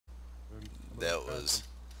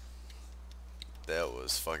That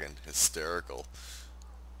was fucking hysterical.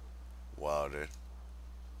 Wow, dude.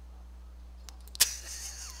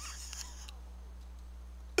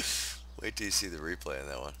 Wait till you see the replay on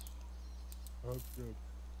that one. Oh, good.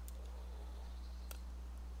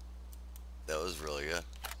 That was really good.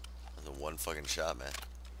 That was a one fucking shot, man.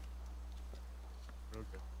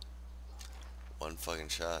 Okay. One fucking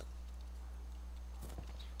shot.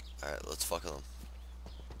 Alright, let's fuck with him.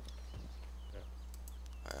 Yeah.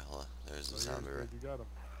 Alright, hold on. There's the Oh, zombie right. you got him.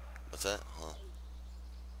 What's that? Hold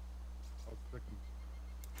I'll click him.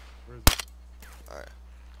 Where is on. Alright.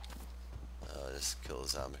 Just kill the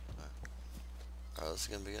zombie. Alright, this is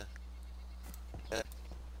gonna be good. Yeah.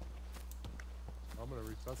 I'm gonna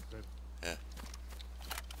resuscitate Yeah.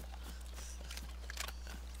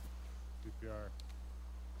 DVR.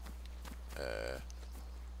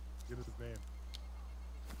 Get his name.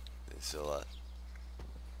 He's still alive.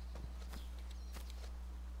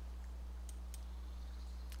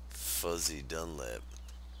 Fuzzy Dunlap.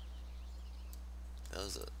 That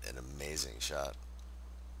was an amazing shot.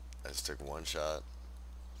 I just took one shot.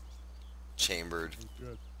 Chambered. That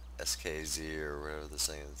was good. SKZ or whatever this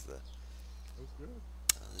thing is. That was good.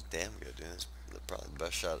 That was damn good, dude. That's probably the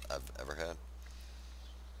best shot I've ever had.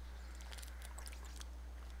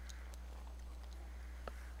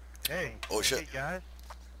 Hey. Oh shit. Hey guys.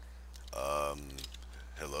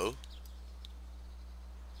 Hello?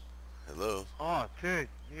 Hello? Oh, dude,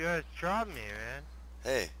 you guys dropped me, man.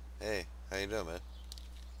 Hey, how you doing, man?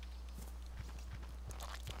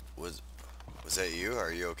 Was that you?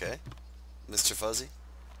 Are you okay, Mr. Fuzzy?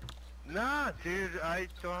 Nah, dude, I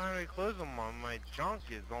don't have any clothes on. My junk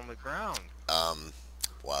is on the ground. Wow,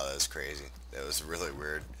 that was crazy. That was really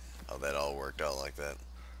weird how that all worked out like that.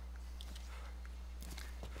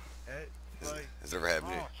 Has it ever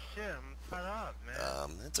happened to you? Oh shit, I'm tied up,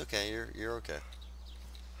 man. It's okay. You're okay.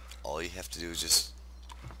 All you have to do is just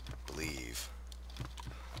believe.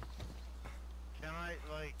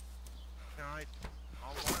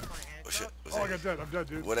 I'll wash my hands Oh shit. up? Was Oh, I that got dead. I'm dead,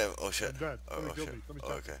 dude. whatever? Oh shit. I'm dead. Oh, Somebody oh killed shit. me. Somebody Oh,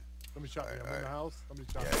 shot okay. me. Somebody shot me. I'm in Alright. the house. Somebody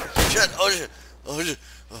shot me. Yeah. Shit! Oh shit! Oh shit!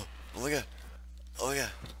 Oh my god! Oh my god!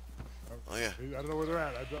 Oh yeah! I don't know where they're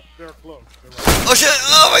at. They're close. They're Oh shit!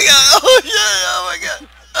 Oh my god! Oh shit! Oh my god!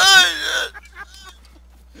 Oh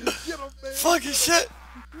shit! right. Get him, man. Fucking shit!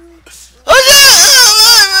 Oh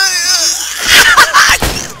shit!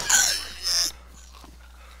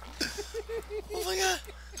 Oh my god!